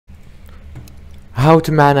How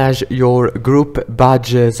to manage your group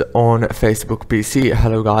badges on Facebook PC.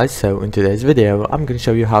 Hello guys, so in today's video I'm going to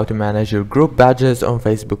show you how to manage your group badges on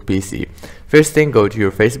Facebook PC. First thing, go to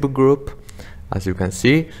your Facebook group. As you can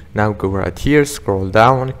see, now go right here, scroll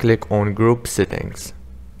down, click on group settings.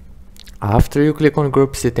 After you click on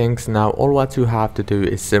group settings, now all what you have to do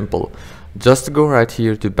is simple. Just go right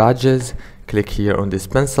here to badges, click here on this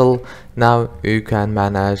pencil. Now you can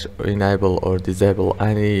manage, enable or disable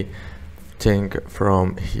anything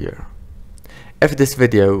from here. If this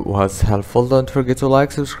video was helpful, don't forget to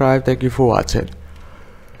like, subscribe. Thank you for watching.